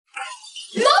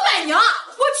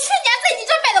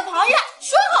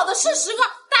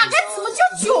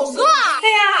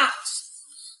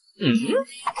那这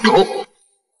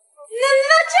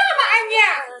样吧，二妮，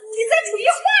你再出一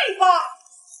换一包。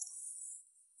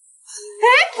哎，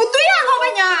不对呀，老板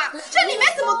娘，这里面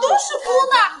怎么都是公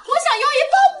的？我想要一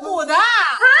包母的。啊！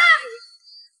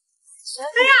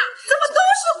哎呀，怎么都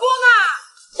是公啊？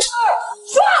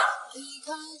说。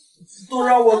 都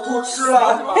让我偷吃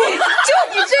了！就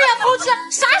你这样偷吃，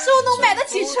啥时候能买得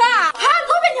起车啊？啊，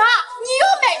老板娘，你要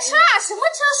买车啊？什么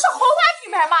车？是豪华品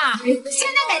牌吗？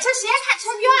现在买车谁还看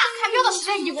车标啊？看标的时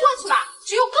间已经过去了，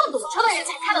只有更懂车的人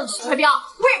才看得懂车标。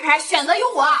贵牌选择有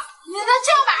我。那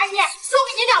这样吧，二妮，送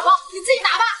给你2包，你自己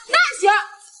拿吧。那行。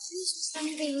看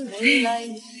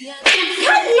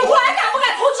你以后还敢不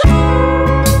敢偷吃？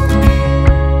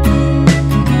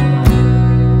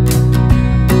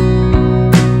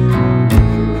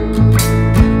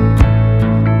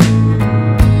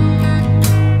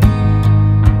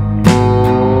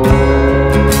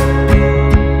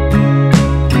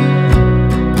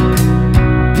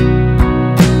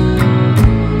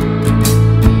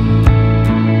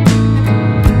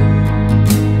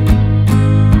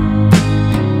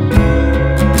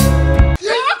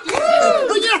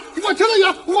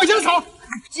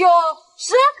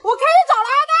 我开始找了，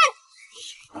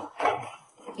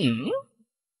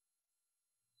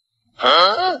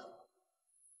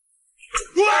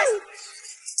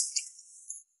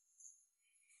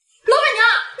老板娘，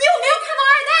你有没有看到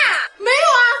二代？没有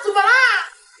啊，怎么啦？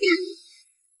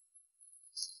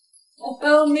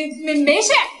没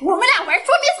事，我们俩玩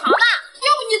捉迷藏呢。要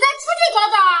不你再出去找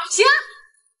找？行。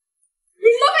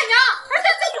老板娘，二代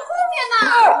在你后面呢。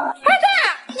二代，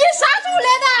你啥时候来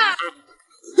的？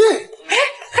 哎，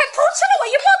还偷吃了我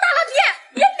一包大辣片！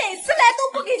你每次来都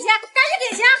不给钱，赶紧给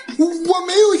钱！我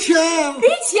没有钱。没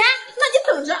钱？那你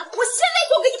等着，我现在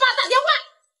就给你爸打电话。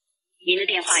您的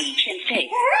电话已欠费，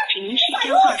请您续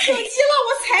交话费。手机了，我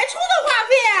才充的话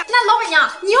费。那老板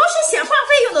娘，你要是嫌话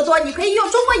费用的多，你可以用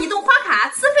中国移动花卡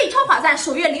资费超跑站，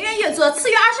首月0元月租，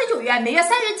次月29元，每月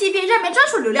30 GB 热门专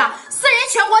属流量，私人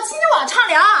全国亲网畅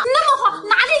聊。那么好，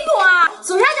哪里有啊？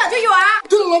左下角就有啊。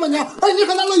对了，老板娘，哎，你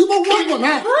还拿了一包我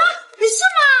呢。